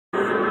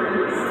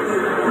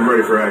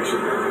ready for action.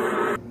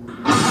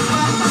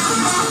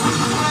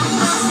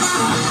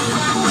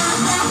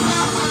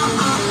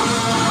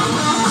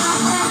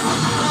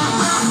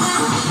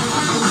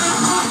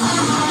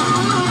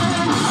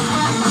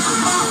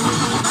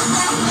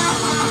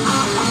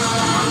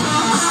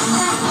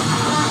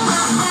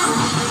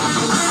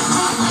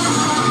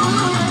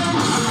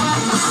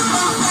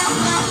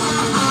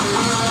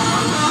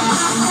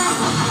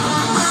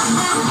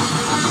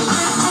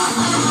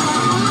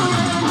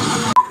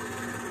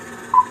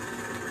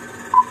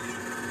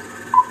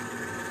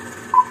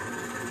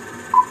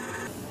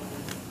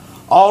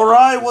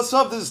 Alright, what's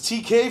up? This is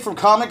TK from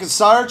Comic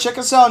Insider. Check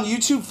us out on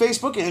YouTube,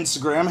 Facebook, and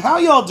Instagram. How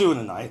y'all doing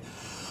tonight?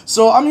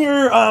 So I'm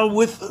here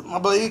with my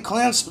buddy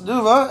Clam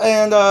Sepulveda,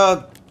 and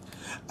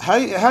how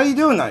you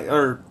doing tonight?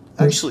 Or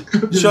actually,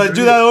 should I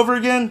do that over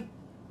again?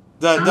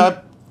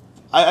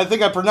 I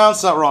think I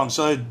pronounced that wrong.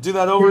 Should I do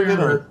that over again?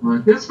 Or?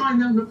 That's fine.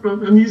 No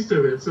problem. I'm used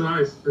to it. It's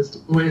nice. That's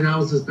the way it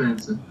was this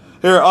dancing.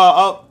 Here,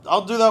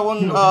 I'll do that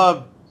one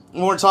one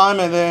more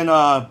time, and then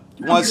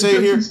when I say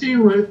it here, it's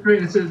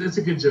great. It's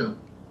a good joke.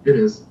 It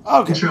is.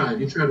 Okay.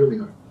 You tried really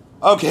hard.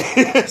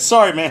 Okay.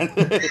 Sorry, man.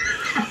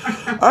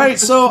 All right.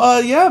 So,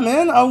 yeah,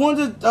 man, I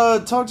wanted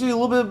to talk to you a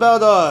little bit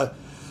about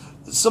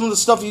some of the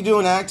stuff you do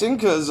in acting,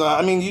 because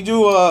I mean, you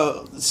do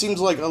it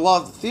seems like a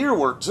lot of theater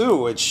work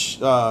too, which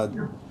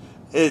to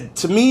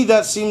me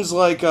that seems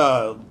like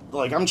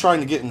I'm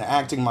trying to get into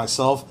acting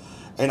myself,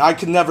 and I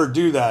could never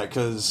do that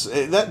because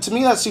that to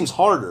me that seems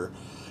harder,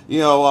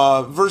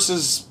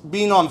 versus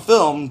being on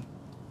film,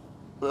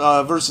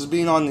 versus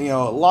being on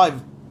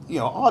live.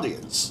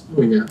 Audience.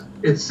 Oh yeah,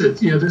 it's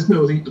there's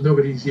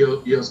nobody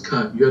yells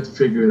cut. You have to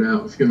figure it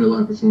out if you're in a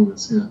live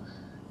performance. Yeah,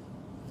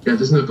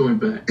 there's no going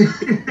back.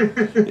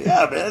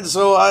 Yeah, man.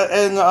 So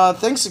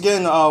thanks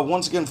again,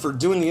 once again for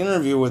doing the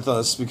interview with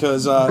us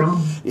because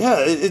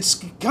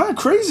it's kind of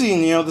crazy.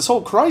 And this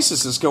whole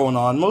crisis is going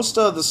on. Most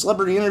of the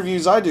celebrity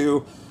interviews I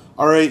do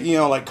are at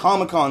like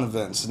Comic-Con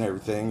events and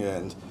everything.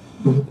 And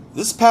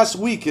this past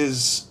week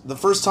is the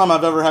first time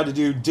I've ever had to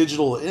do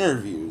digital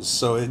interviews.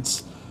 So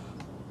it's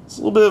a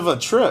little bit of a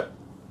trip,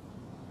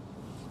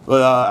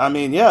 but I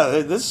mean, yeah,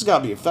 this has got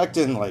to be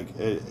affecting like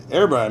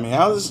everybody. I mean,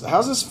 how's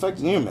this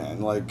affecting you,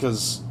 man? Like,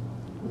 because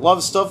a lot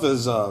of stuff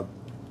is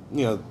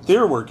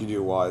theater work you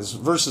do wise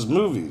versus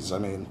movies. I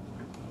mean,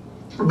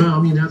 well, I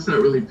mean that's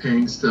not really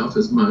paying stuff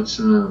as much.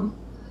 I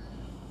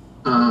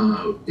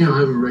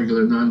have a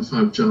regular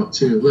 9-to-5 job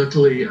too.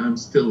 Luckily, I'm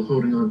still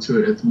holding on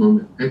to it at the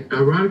moment.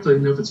 Ironically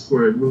enough, it's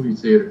for a movie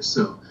theater,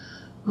 so.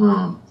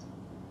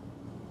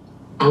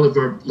 All of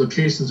our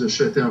locations are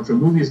shut down for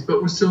movies,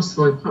 but we're still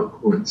selling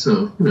popcorn,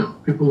 so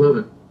people love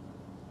it.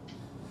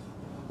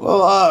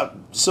 Well,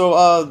 so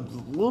a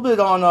little bit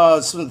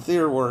on some of the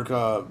theater work.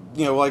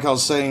 Like I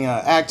was saying,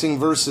 acting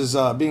versus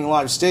being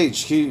live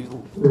stage. Can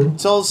you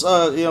tell us,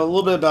 a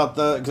little bit about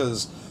that?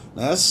 Because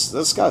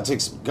that's got to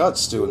take some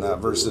guts doing that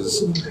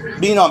versus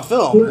being on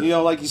film.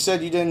 Like you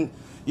said,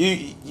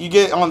 you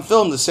get on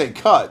film to say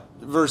cut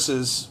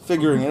versus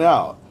figuring it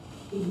out.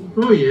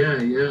 Oh yeah.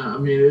 I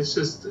mean, it's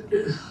just.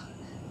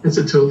 It's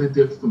a totally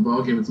different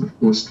ballgame. It's much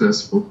more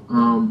stressful.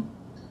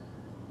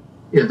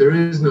 There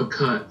is no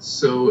cut.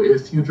 So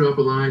if you drop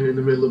a line in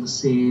the middle of a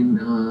scene,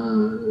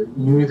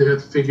 you either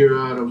have to figure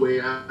out a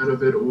way out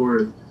of it,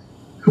 or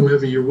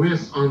whomever you're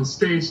with on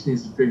stage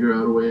needs to figure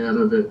out a way out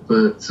of it.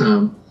 But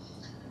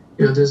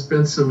there's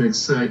been some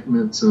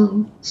excitement,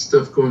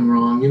 stuff going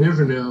wrong. You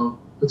never know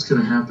what's going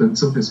to happen.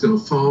 Something's going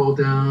to fall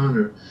down,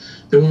 or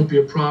there won't be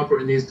a prop where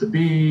it needs to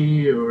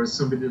be, or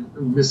somebody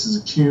misses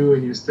a cue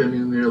and you're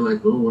standing there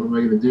like, oh, what am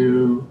I going to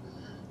do?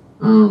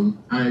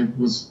 I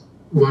was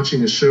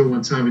watching a show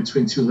one time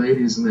between two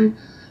ladies, and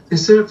they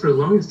sat for the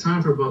longest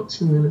time for about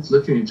 2 minutes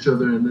looking at each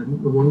other, and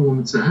then the one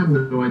woman said, I have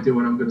no idea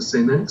what I'm going to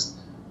say next.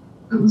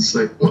 And it's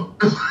like, well,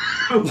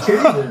 okay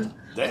then.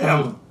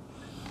 Damn.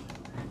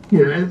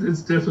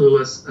 It's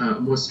definitely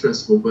more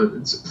stressful, but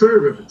it's very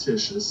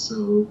repetitious,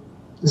 so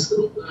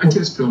I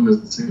guess film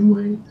is the same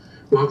way.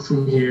 Walk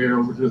from here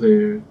over to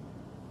there.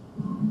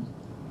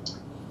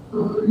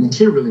 You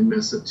can't really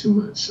mess up too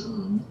much.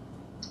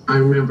 I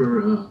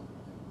remember, I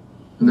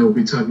know we'll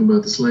be talking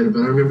about this later,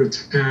 but I remember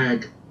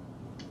Tag,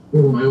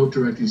 one of my old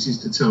directors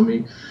used to tell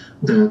me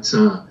that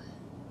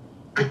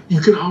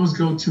you can always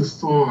go too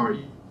far.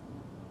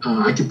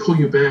 I can pull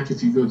you back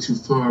if you go too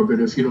far, but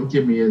if you don't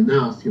give me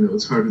enough,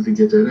 it's harder to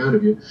get that out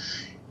of you.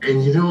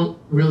 And you don't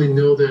really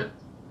know that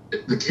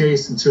the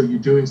case until you're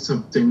doing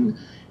something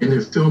and they're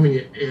filming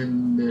it,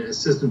 and the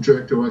assistant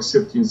director walks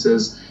up to you and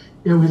says,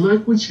 we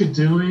like what you're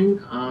doing,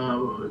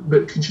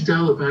 but could you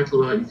dial it back a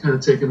lot? You're kind of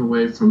taken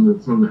away from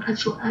the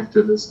actual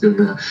actor that's doing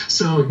that.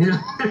 So,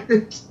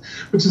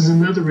 which is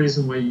another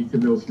reason why you can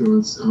know if you're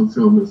on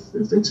film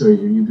if they tell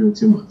you you're doing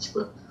too much.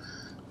 But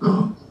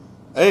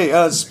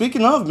Hey,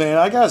 speaking of, man,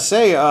 I gotta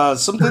say,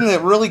 something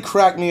that really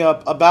cracked me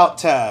up about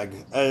Tag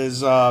is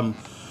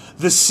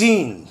the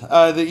scene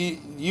that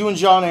you and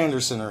John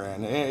Anderson are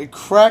in. It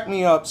cracked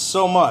me up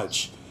so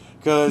much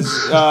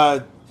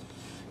because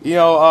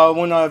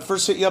When I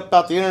first hit you up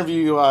about the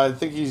interview, I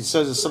think he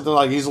says something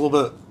like he's a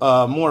little bit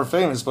more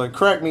famous, but it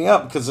cracked me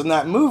up because in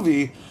that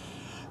movie,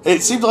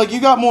 it seemed like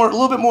you got a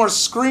little bit more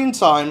screen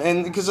time,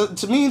 and because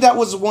to me that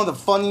was one of the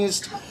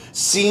funniest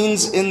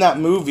scenes in that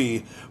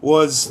movie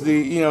was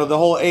the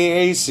whole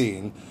AA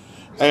scene,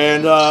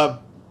 and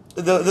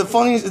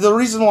the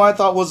reason why I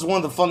thought was one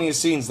of the funniest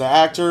scenes, the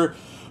actor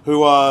who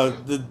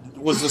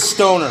was the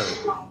stoner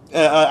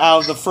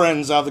out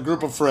of the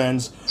group of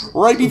friends,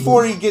 right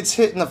before he gets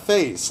hit in the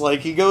face,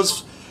 like he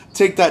goes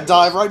take that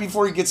dive right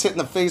before he gets hit in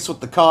the face with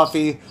the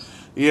coffee.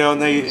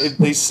 And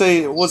they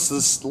say, what's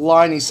this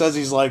line he says?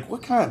 He's like,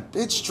 what kind of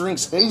bitch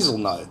drinks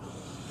hazelnut?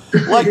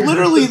 Like,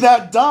 literally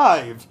that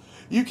dive.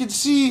 You could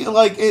see,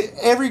 like,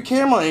 every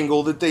camera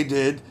angle that they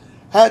did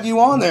had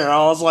you on there.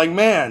 I was like,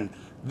 man,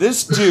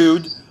 this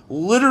dude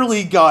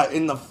literally got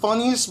in the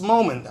funniest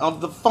moment of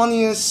the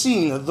funniest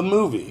scene of the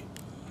movie.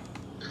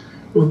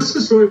 Well, this is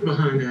the story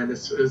behind that.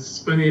 As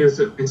funny as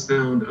it may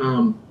sound,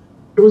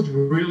 it was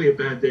really a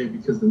bad day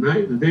because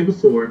the day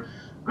before,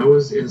 I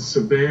was in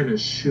Savannah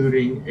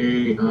shooting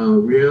a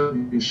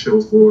reality show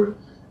for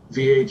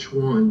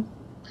VH1.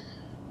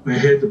 I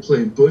had to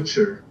play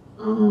Butcher,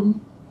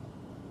 and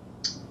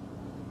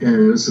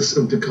it was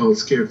something called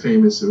Scared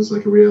Famous. It was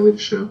like a reality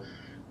show.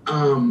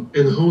 And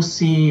the whole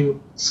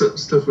scene,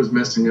 stuff was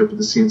messing up with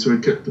the scene, so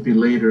it got to be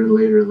later and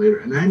later and later.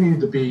 And I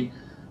needed to be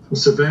from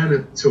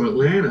Savannah to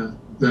Atlanta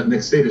that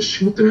next day to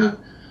shoot that.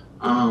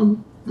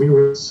 We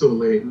were so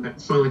late, and I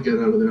finally got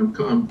out of there.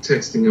 I'm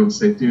texting him,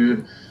 saying,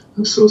 dude,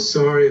 I'm so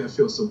sorry. I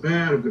feel so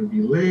bad. I'm going to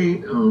be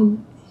late.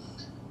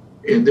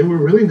 And they were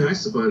really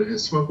nice about it.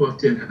 And so I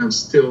walked in, and I'm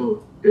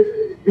still,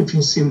 if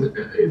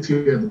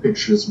you have the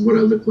pictures, what I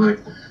looked like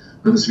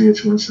on this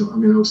VH1 show, I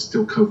mean, I was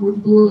still covered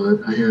with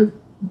blood.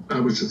 I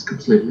was just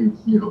completely,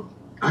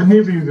 I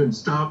never even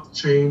stopped,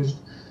 changed,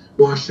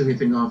 washed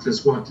anything off.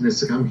 Just walked in and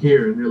said, I'm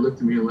here. And they looked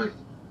at me like,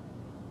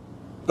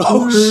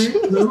 all right,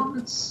 no,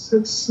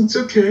 it's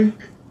okay.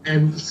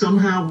 And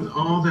somehow with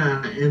all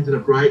that, I ended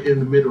up right in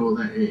the middle of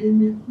that AA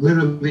meeting,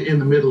 literally in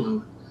the middle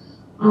of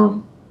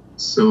it.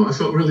 So I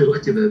felt really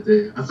lucky that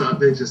day. I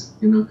thought they just,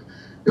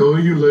 oh,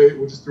 you're late,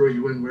 we'll just throw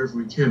you in wherever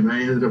we can. But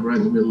I ended up right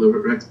in the middle of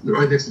it,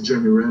 right next to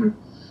Jeremy Renner,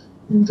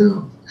 and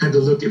had to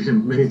look at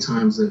him many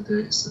times that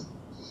day. So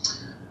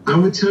I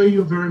would tell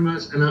you very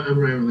much, and I'm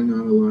rambling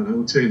on a lot, I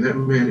would tell you that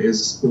man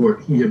is a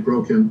sport. He had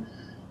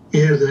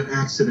that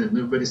accident, and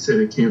everybody said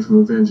it came from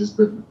Avengers,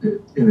 but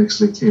it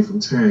actually came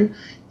from Tag.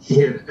 He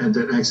had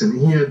that accident.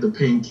 He had the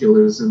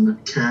painkillers and the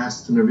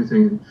cast and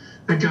everything. And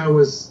that guy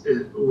was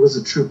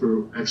a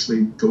trooper,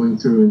 actually going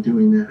through and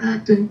doing that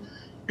acting.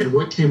 And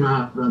what came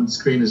out on the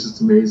screen is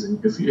just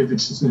amazing. If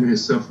it's just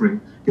his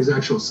suffering, his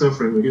actual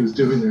suffering when he was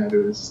doing that,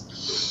 it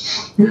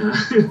was, yeah.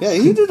 Yeah,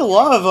 he did a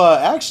lot of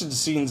action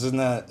scenes in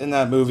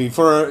that movie.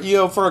 For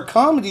a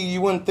comedy,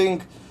 you wouldn't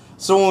think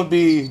someone would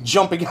be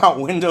jumping out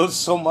windows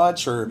so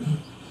much or.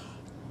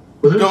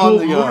 Well,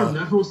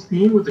 that whole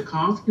scene with the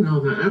coffee,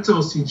 that's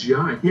all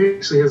CGI. He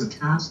actually has a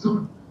cast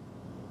on.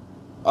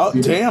 Oh,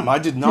 damn, I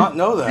did not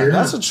know that. Yeah,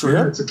 that's a trip.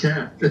 Yeah, it's a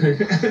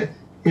cat.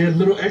 He had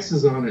little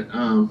X's on it,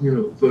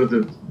 for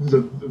the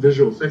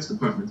visual effects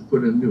department to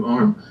put in a new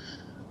arm.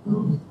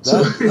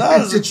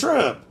 That is a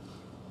trip.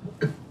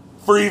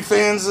 For you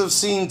fans of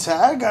seen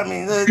Tag, I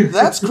mean,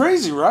 that's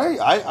crazy, right?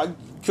 I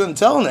couldn't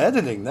tell in the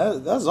editing.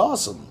 That's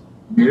awesome.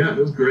 Yeah, it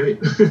was great.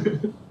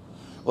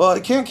 Well,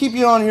 I can't keep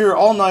you on here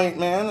all night,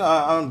 man.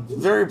 I'm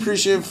very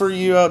appreciative for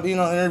you being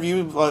on the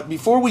interview. But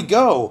before we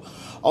go,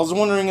 I was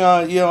wondering,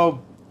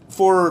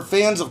 for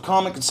fans of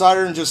Comic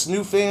Insider and just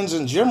new fans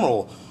in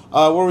general,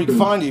 where we can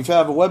find you. If you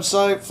have a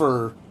website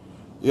for,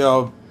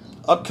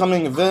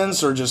 upcoming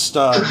events or just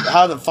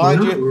how to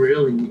find you. Not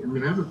really. I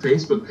mean, I have a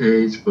Facebook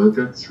page, but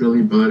that's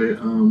really about it.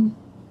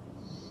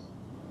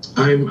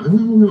 I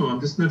don't know.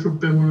 I've just never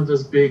been one of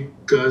those big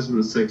guys where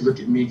it's like, look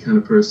at me kind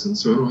of person.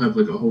 So I don't have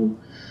like a whole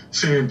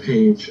fan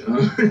page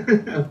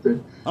out there.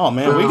 Oh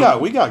man,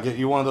 we got to get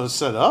you one of those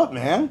set up,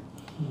 man.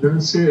 No,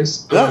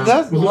 serious. Like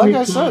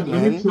I said,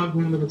 man. Let me plug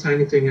one little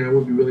tiny thing, and I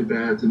would be really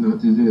bad to not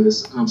to do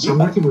this. So I'm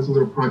working with a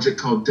little project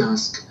called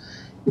Dusk.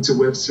 It's a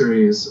web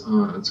series.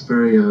 It's a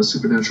very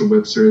supernatural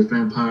web series.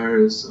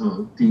 Vampires,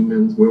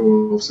 demons,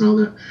 werewolves, and all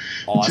that.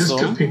 Awesome. It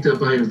just got picked up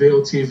by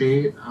Avail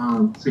TV.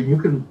 So you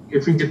can,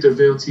 if you get the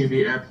Avail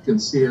TV app, you can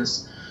see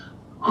us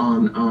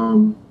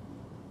on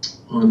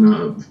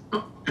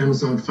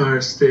Amazon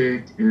Fire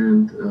Stick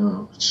and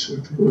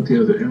what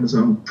the other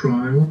Amazon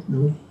Prime.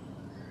 No.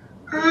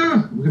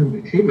 I'm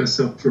gonna hate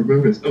myself for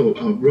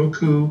remembering.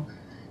 Roku.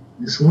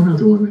 There's one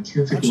other one. I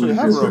can't think of what it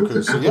is.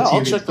 Roku, so yeah,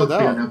 I'll check that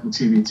out. On Apple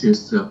TV too.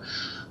 So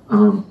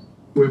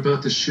we're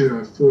about to shoot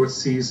our 4th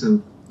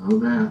season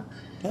of that.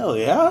 Hell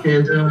yeah!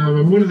 And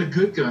I'm one of the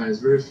good guys.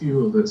 Very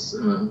few of us.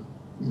 I'm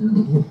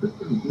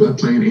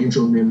playing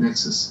Angel named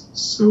Nexus.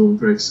 So I'm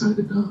very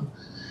excited.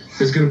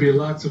 There's going to be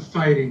lots of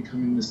fighting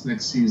coming this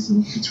next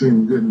season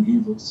between good and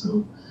evil.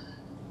 So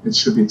it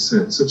should be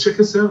exciting. So check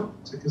us out.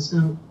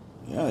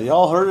 Yeah,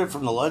 y'all heard it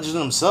from the legend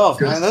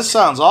himself, man. This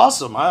sounds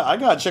awesome. I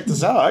gotta check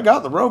this out. I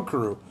got the Road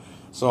Crew.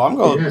 So I'm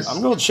going Yes.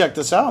 to check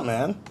this out,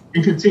 man.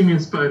 And continuing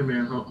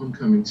Spider-Man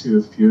Homecoming too,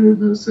 if you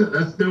didn't notice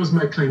that. That was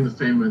my claim to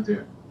fame right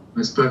there.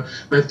 My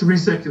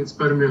 3-second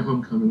Spider-Man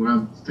Homecoming, where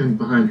I'm standing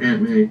behind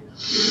Aunt May.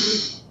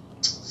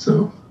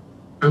 So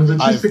I'm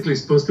logistically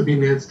supposed to be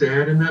Ned's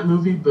dad in that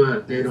movie,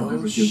 but they don't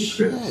ever give me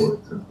credit for it.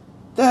 So.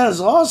 That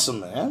is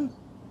awesome, man.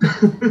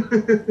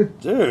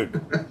 Dude.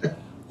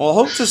 Well,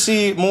 hope to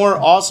see more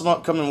awesome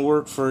upcoming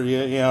work for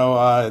you. You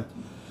know,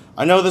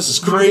 I know this is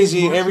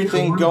crazy,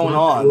 everything going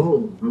on. I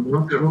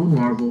want that role,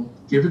 Marvel.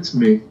 Give it to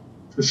me,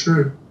 for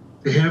sure.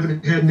 They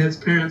haven't had Ned's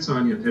parents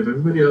on yet. They have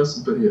everybody else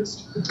but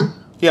his.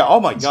 Yeah, oh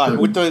my God.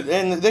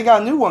 And they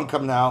got a new one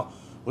coming out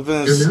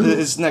within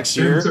this next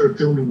year. They haven't started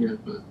filming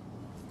yet, but...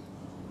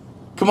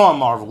 Come on,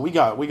 Marvel. We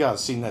got to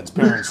see Ned's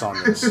parents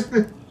on this.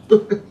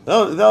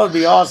 That would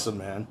be awesome,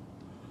 man.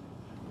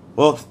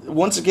 Well,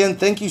 once again,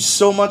 thank you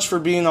so much for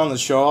being on the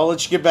show. I'll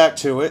let you get back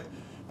to it.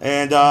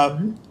 And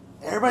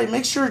everybody,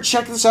 make sure to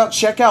check this out.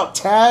 Check out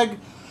Tag.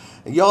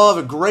 Y'all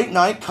have a great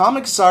night.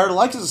 Comic Insider,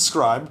 like and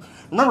subscribe.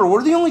 Remember,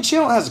 we're the only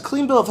channel that has a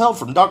clean bill of health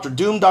from Dr.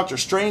 Doom, Dr.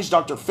 Strange,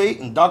 Dr.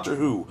 Fate, and Doctor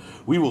Who.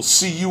 We will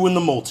see you in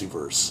the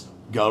multiverse.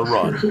 Gotta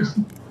run.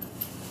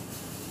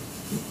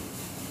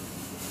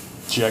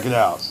 Check it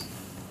out.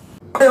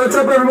 Hey, what's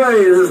up, everybody?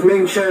 This is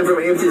Ming Chen from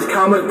AMC's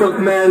Comic Book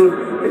Men,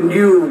 and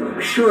you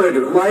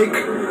should like,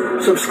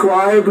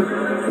 subscribe,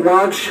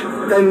 watch,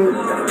 then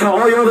tell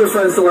all your other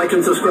friends to like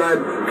and subscribe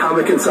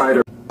Comic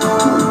Insider.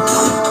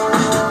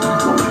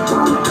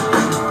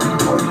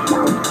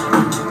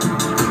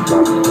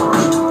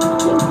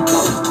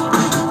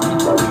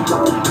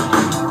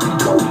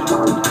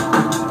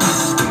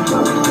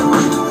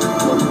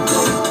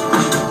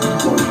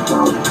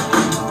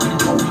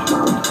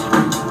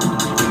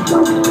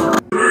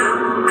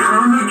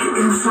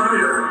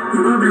 You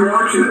better be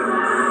watching it.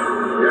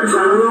 Yes, I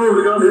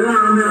will. Yeah,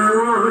 I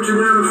will. I'll let you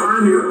down and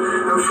find you.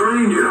 I'm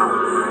trained, you know.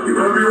 You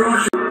better be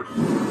watching.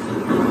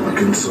 Comic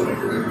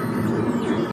Insider.